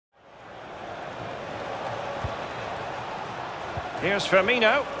Here's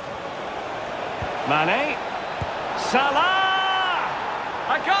Firmino. Mane. Salah!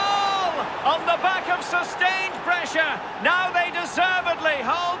 A goal! On the back of sustained pressure. Now they deservedly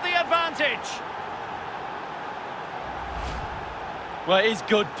hold the advantage. Well, it is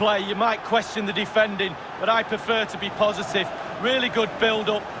good play. You might question the defending, but I prefer to be positive. Really good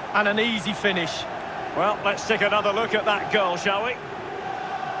build-up and an easy finish. Well, let's take another look at that goal, shall we?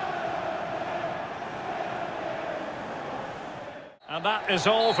 And that is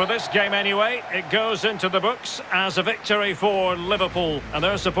all for this game anyway. It goes into the books as a victory for Liverpool. And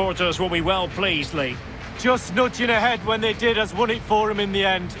their supporters will be well pleased, Lee. Just nudging ahead when they did has won it for them in the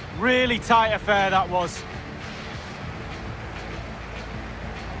end. Really tight affair that was.